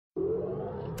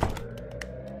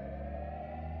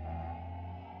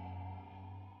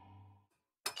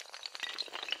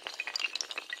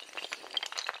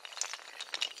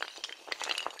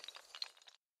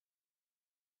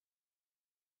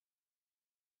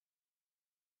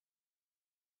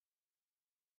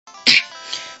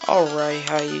Alright,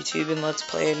 hi YouTube, and let's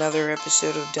play another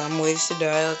episode of Dumb Ways to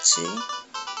Die. Let's see.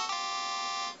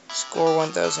 Score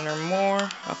 1,000 or more.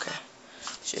 Okay.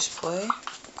 Let's just play.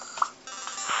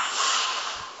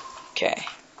 Okay.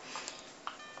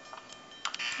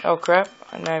 Oh crap,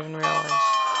 I didn't even realize.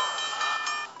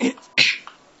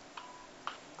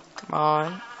 Come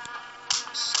on.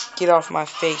 Get off my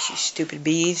face, you stupid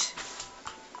bees.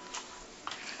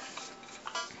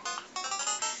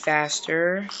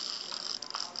 Faster.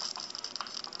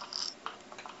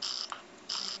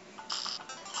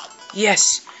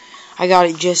 Yes! I got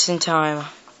it just in time.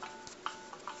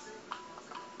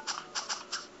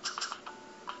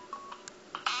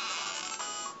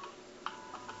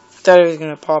 Thought it was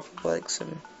gonna pop up like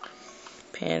some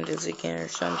pandas again or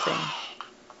something.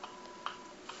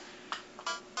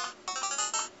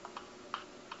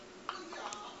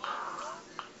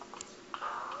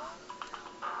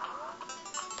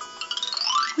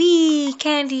 Whee!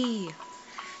 Candy!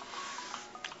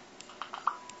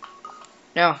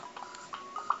 No.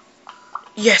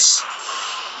 Yes!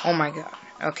 Oh my god.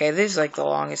 Okay, this is like the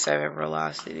longest I've ever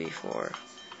lasted before.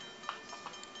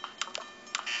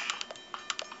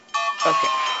 Okay.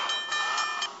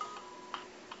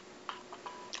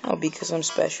 Oh, because I'm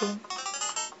special?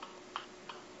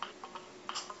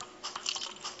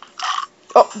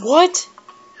 Oh, what?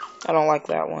 I don't like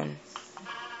that one.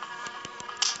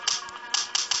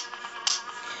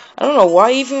 I don't know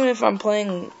why, even if I'm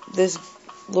playing this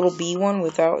little bee one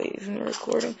without even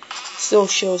recording, it still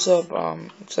shows up,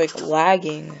 it's like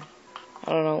lagging.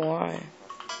 I don't know why.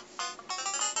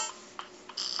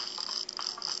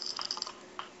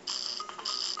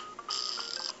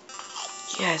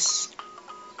 Yes.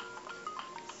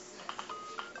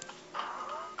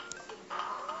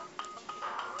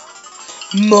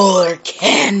 More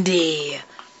candy.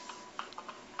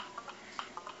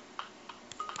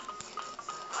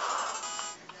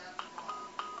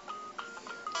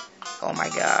 Oh my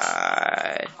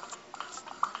god.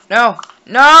 No.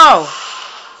 No!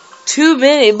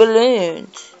 2-minute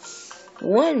balloons.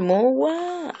 One more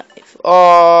wife.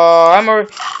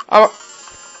 Oh,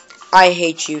 I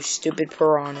hate you, stupid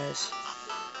piranhas.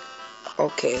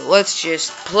 Okay, let's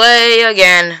just play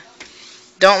again.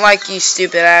 Don't like you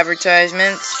stupid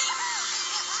advertisements.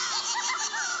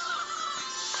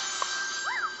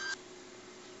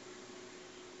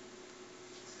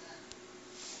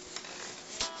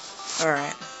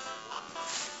 Alright.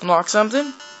 Unlock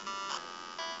something?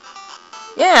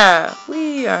 Yeah!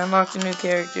 I unlocked a new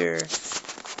character.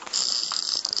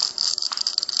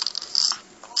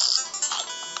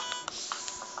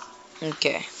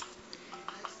 Okay.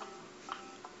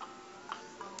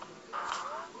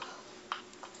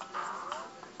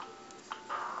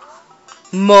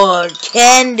 More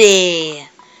candy!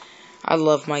 I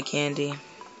love my candy.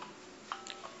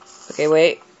 Okay,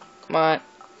 wait. Come on.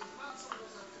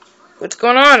 What's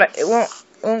going on? It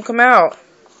won't come out.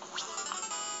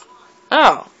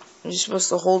 Oh. You're supposed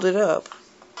to hold it up.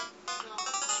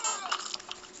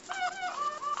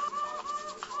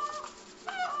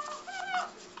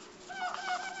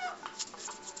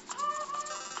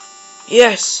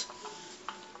 Yes!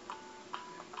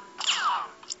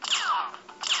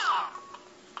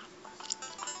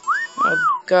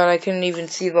 Oh god, I couldn't even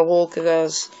see the hole because I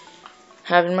was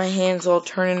having my hands all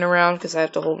turning around because I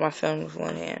have to hold my phone with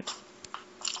one hand.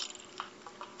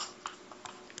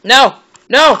 No!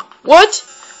 No! What?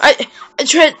 I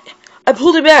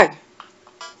pulled it back.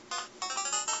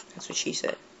 That's what she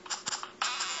said.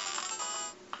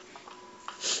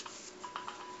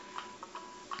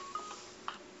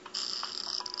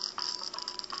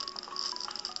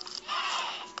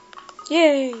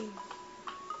 Yay!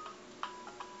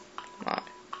 Come on.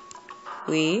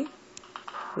 We.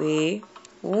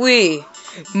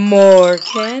 More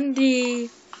candy.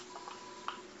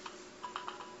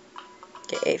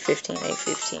 Okay,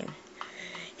 8:15.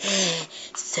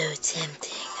 So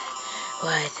tempting.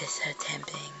 Why is this so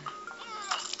tempting?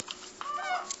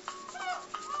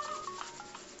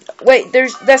 Wait,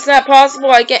 that's not possible.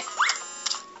 I can't.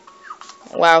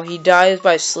 Wow, he dies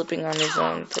by slipping on his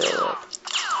own throw up.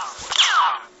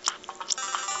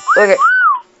 Okay,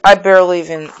 I barely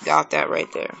even got that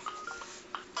right there.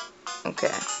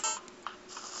 Okay.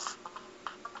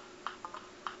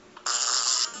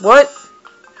 What?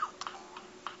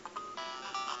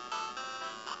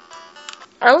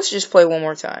 Alright, let's just play one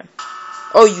more time.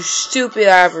 Oh, you stupid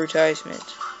advertisement.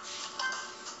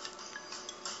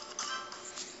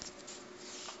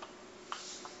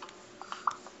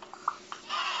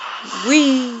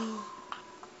 Whee!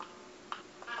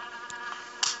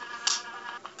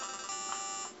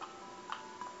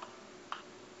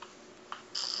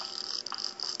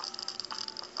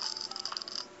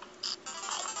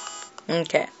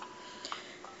 Okay.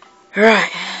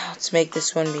 Alright, let's make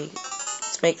this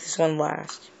one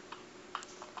last.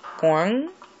 Boing,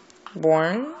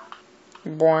 boing,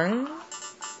 boing,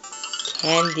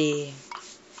 candy.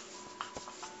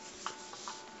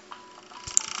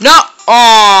 No!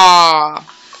 Aww!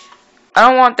 I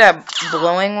don't want that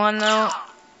blowing one though.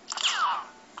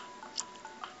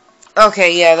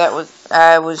 Okay, yeah,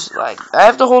 I was like, I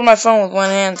have to hold my phone with one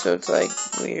hand, so it's like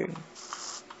weird.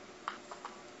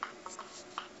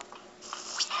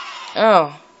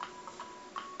 Oh.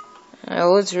 I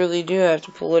literally do have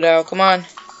to pull it out. Come on.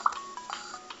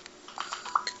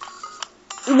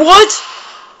 What?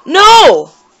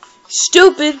 No!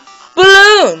 Stupid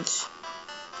balloons!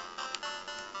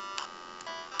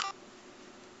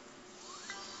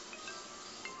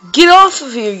 Get off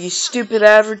of here, you stupid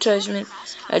advertisement.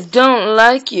 I don't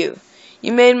like you.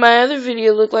 You made my other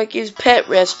video look like his pet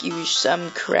rescue or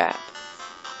some crap.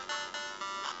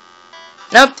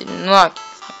 Nope, didn't like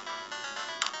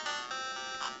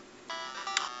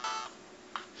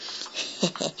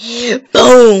it.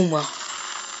 Boom!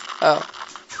 Oh.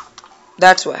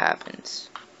 That's what happens.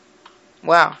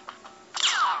 Wow.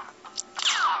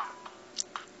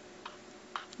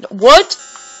 What?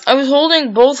 I was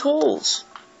holding both holes.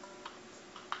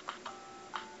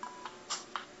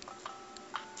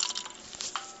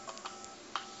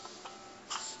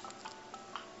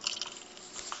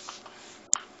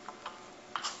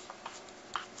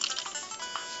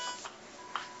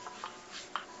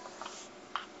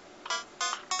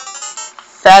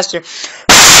 Faster.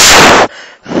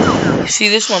 See,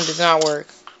 this one does not work.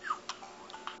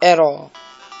 At all.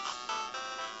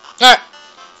 Alright.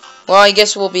 Well, I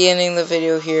guess we'll be ending the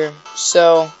video here.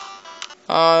 So,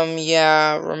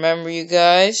 yeah, remember you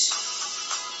guys,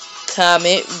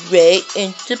 comment, rate,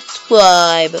 and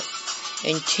subscribe.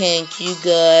 And thank you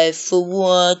guys for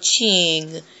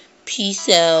watching. Peace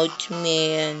out,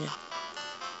 man.